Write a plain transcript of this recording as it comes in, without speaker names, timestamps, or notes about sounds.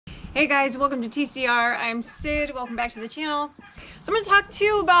Hey guys, welcome to TCR. I'm Sid. Welcome back to the channel. So I'm going to talk to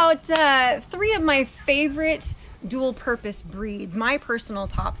you about three of my favorite dual purpose breeds, my personal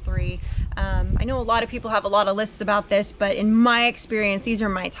top three. I know a lot of people have a lot of lists about this, but in my experience, these are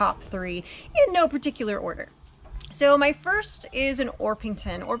my top three in no particular order. So my first is an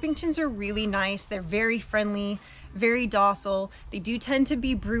Orpington. Orpingtons are really nice. They're very friendly, very docile. They do tend to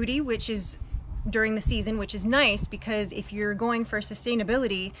be broody, which is during the season, which is nice because if you're going for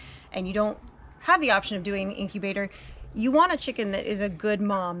sustainability and you don't have the option of doing incubator, you want a chicken that is a good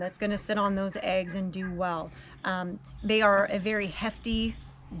mom that's going to sit on those eggs and do well. They are a very hefty,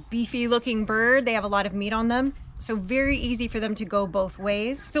 beefy looking bird. They have a lot of meat on them, so very easy for them to go both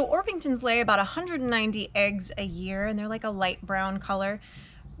ways. So Orpingtons lay about 190 eggs a year, and they're like a light brown color.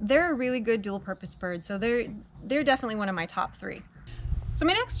 They're a really good dual purpose bird, so they're definitely one of my top three. So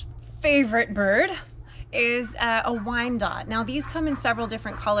my next favorite bird is a Wyandotte. Now these come in several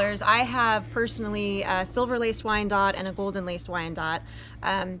different colors. I have personally a silver laced Wyandotte and a golden laced Wyandotte.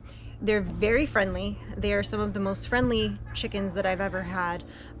 They're very friendly. They are some of the most friendly chickens that I've ever had.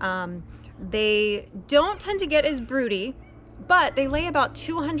 They don't tend to get as broody, but they lay about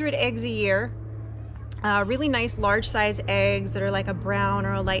 200 eggs a year. Really nice large size eggs that are like a brown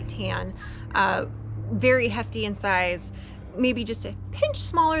or a light tan. Very hefty in size. Maybe just a pinch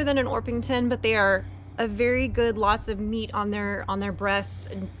smaller than an Orpington, but they are a very good, lots of meat on their breasts,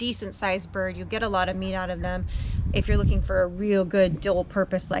 a decent sized bird. You'll get a lot of meat out of them if you're looking for a real good dual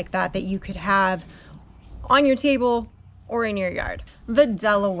purpose like that you could have on your table or in your yard. The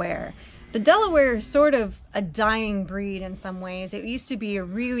Delaware. The Delaware is sort of a dying breed in some ways. It used to be a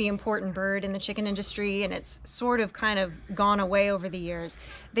really important bird in the chicken industry, and it's sort of kind of gone away over the years.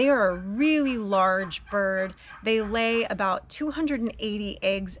 They are a really large bird. They lay about 280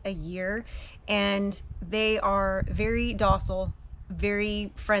 eggs a year, and they are very docile,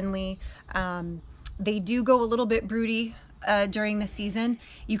 very friendly. They do go a little bit broody during the season.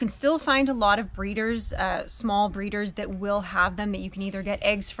 You can still find a lot of breeders, small breeders that will have them that you can either get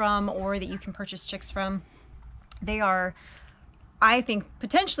eggs from or that you can purchase chicks from. They are, I think,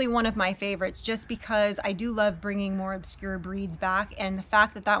 potentially one of my favorites just because I do love bringing more obscure breeds back, and the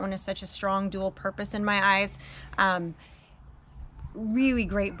fact that that one is such a strong dual purpose in my eyes, really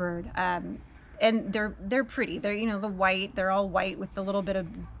great bird. And they're pretty. They're, you know, the white, they're all white with a little bit of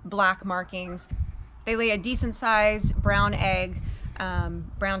black markings. They lay a decent size brown egg,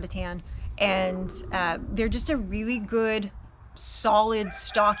 brown to tan, and they're just a really good, solid,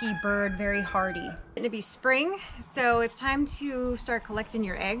 stocky bird, very hardy. It'll be spring, so it's time to start collecting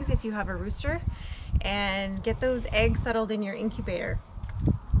your eggs if you have a rooster, and get those eggs settled in your incubator.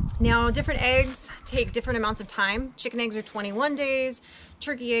 Now, different eggs take different amounts of time. Chicken eggs are 21 days.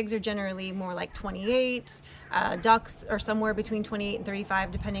 Turkey eggs are generally more like 28. Ducks are somewhere between 28 and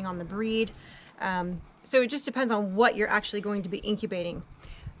 35, depending on the breed. So it just depends on what you're actually going to be incubating.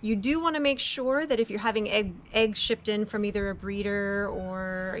 You do want to make sure that if you're having eggs shipped in from either a breeder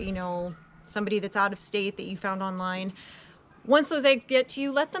or, you know, somebody that's out of state that you found online, once those eggs get to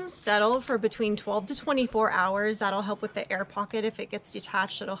you, let them settle for between 12 to 24 hours. That'll help with the air pocket. If it gets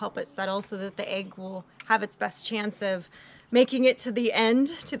detached, it'll help it settle so that the egg will have its best chance of making it to the end,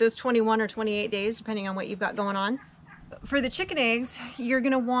 to those 21 or 28 days, depending on what you've got going on. For the chicken eggs, you're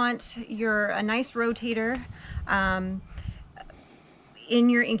going to want a nice rotator in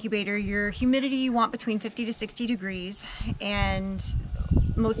your incubator. Your humidity you want between 50 to 60 degrees, and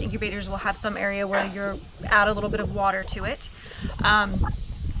most incubators will have some area where you're add a little bit of water to it.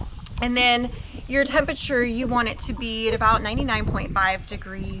 And then your temperature, you want it to be at about 99.5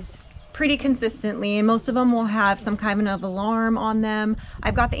 degrees pretty consistently, and most of them will have some kind of alarm on them.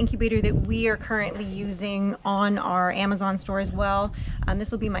 I've got the incubator that we are currently using on our Amazon store as well.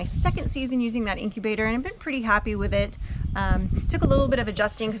 This will be my second season using that incubator, and I've been pretty happy with it. Took a little bit of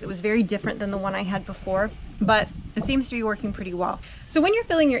adjusting because it was very different than the one I had before, but it seems to be working pretty well. So when you're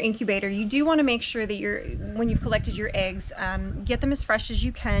filling your incubator, you do want to make sure that when you've collected your eggs, get them as fresh as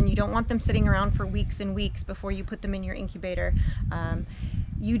you can. You don't want them sitting around for weeks and weeks before you put them in your incubator.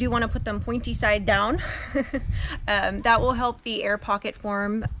 You do want to put them pointy side down. That will help the air pocket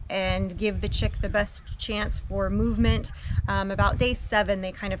form and give the chick the best chance for movement. About day 7,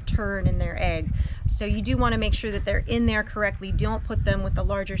 they kind of turn in their egg. So you do want to make sure that they're in there correctly. Don't put them with the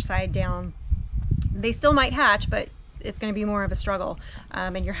larger side down. They still might hatch, but it's going to be more of a struggle,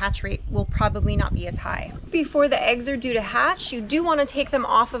 and your hatch rate will probably not be as high. Before the eggs are due to hatch, you do want to take them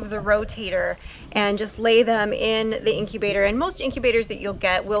off of the rotator and just lay them in the incubator, and most incubators that you'll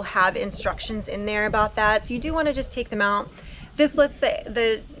get will have instructions in there about that, so you do want to just take them out. This lets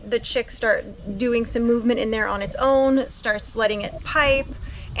the chick start doing some movement in there on its own, starts letting it pipe,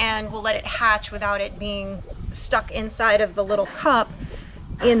 and we'll let it hatch without it being stuck inside of the little cup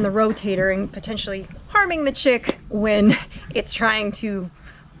in the rotator and potentially harming the chick when it's trying to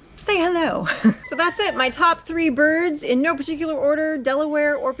say hello. So that's it, my top 3 birds in no particular order: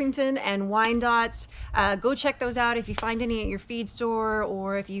 Delaware, Orpington, and Wyandottes. Go check those out if you find any at your feed store,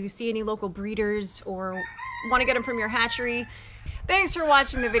 or if you see any local breeders or want to get them from your hatchery. Thanks for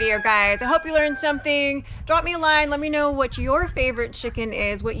watching the video, guys. I hope you learned something. Drop me a line, let me know what your favorite chicken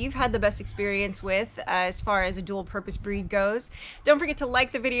is, what you've had the best experience with as far as a dual purpose breed goes. Don't forget to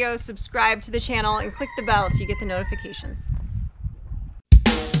like the video, subscribe to the channel, and click the bell so you get the notifications.